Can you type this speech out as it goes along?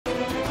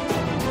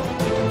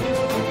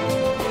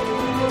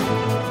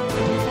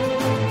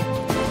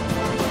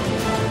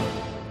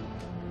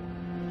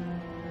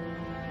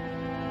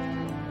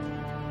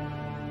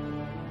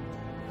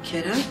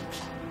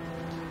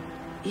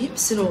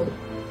misin oğlum?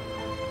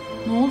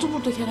 Ne oldu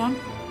burada Kerem?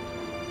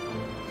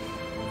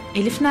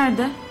 Elif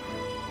nerede?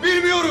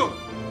 Bilmiyorum.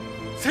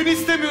 Seni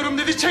istemiyorum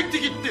dedi,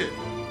 çekti gitti.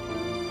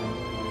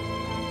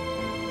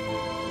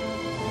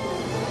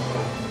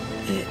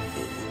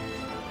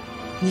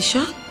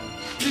 Nişan?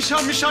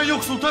 Nişan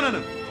yok Sultan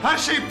Hanım. Her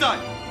şey iptal.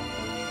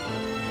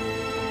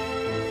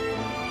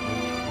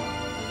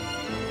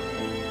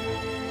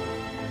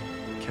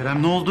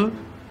 Kerem ne oldu?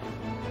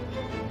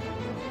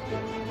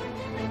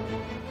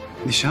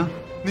 Nişan?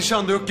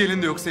 Nişan da yok,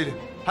 gelin de yok Selim.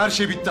 Her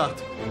şey bitti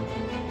artık.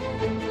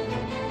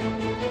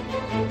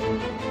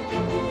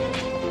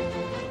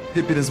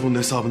 Hepiniz bunun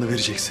hesabını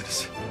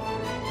vereceksiniz.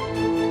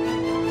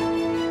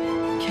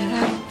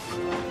 Kerem.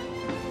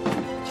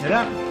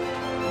 Kerem!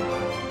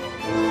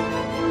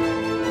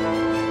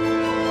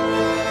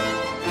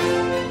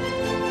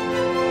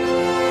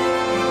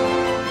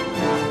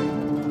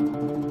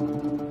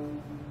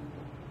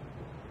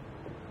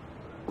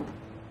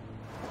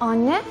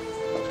 Anne?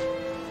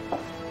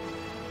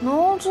 Ne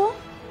oldu?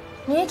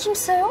 Niye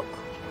kimse yok?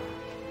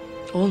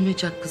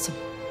 Olmayacak kızım.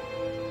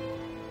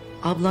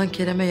 Ablan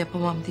Kerem'e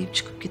yapamam deyip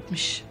çıkıp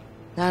gitmiş.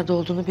 Nerede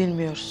olduğunu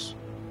bilmiyoruz.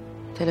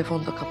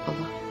 Telefon da kapalı.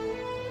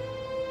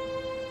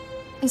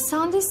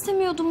 Sen de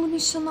istemiyordun bu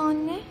nişanı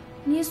anne.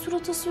 Niye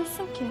surat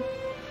asıyorsun ki?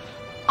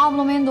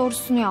 Ablam en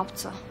doğrusunu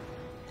yaptı.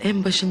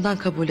 En başından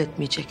kabul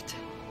etmeyecekti.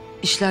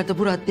 İşler de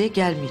bu raddeye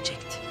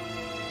gelmeyecekti.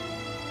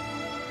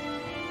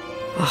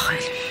 Ah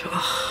Elif,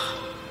 ah.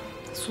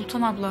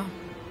 Sultan abla.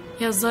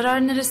 Ya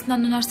zarar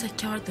neresinden dönersek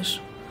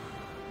kârdır.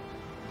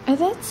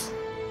 Evet.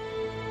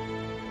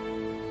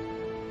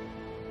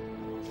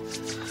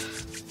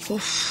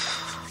 Of.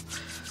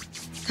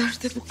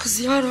 Nerede bu kız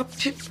ya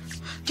Rabbim?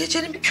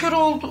 Gecenin bir körü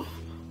oldu.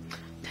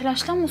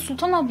 Telaşlanma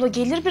Sultan abla,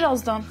 gelir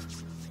birazdan.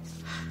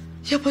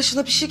 Ya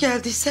başına bir şey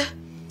geldiyse?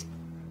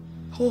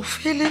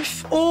 Of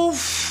Elif,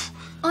 of.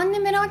 Anne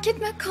merak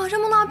etme,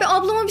 Kahraman abi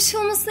ablama bir şey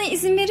olmasına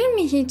izin verir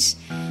mi hiç?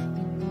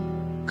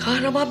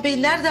 Kahraman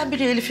Bey nereden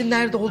biliyor Elif'in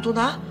nerede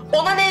olduğunu ha?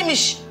 Ona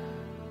neymiş?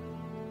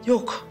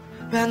 Yok,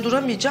 ben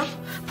duramayacağım.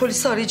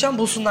 Polisi arayacağım,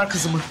 bulsunlar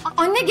kızımı.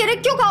 Anne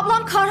gerek yok,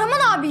 ablam Kahraman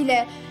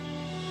abiyle.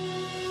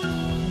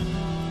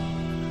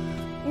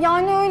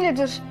 Yani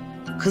öyledir.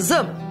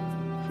 Kızım,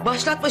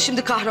 başlatma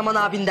şimdi Kahraman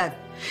abinden.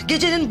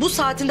 Gecenin bu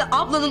saatinde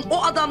ablanın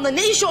o adamla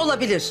ne işi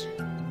olabilir?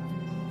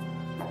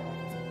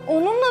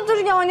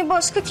 Onunladır yani,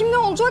 başka kimle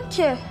olacak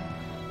ki?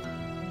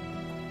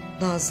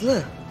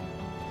 Nazlı,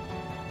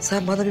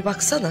 sen bana bir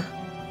baksana.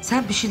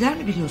 Sen bir şeyler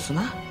mi biliyorsun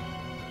ha?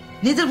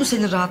 Nedir bu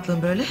senin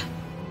rahatlığın böyle?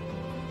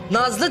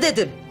 Nazlı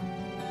dedim.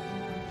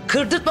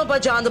 Kırdırtma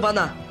bacağını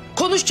bana.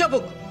 Konuş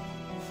çabuk.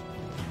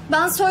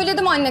 Ben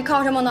söyledim anne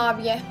Kahraman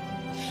abiye.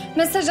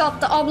 Mesaj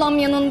attı ablam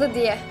yanında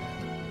diye.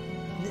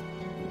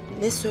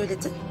 Ne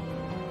söyledin?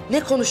 Ne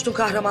konuştun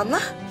Kahraman'la?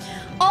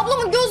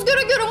 Ablamın göz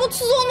göre göre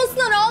mutsuz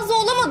olmasına razı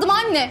olamadım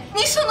anne.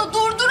 Nişanı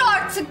durdur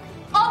artık.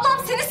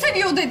 Ablam seni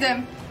seviyor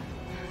dedim.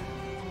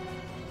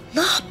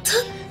 Ne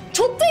yaptın?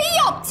 Çok da iyi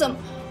yaptım.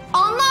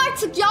 Anla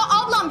artık ya,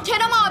 ablam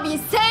Kerem abiyi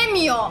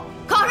sevmiyor.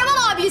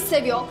 Kahraman abiyi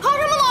seviyor.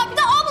 Kahraman abi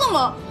de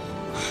ablamı.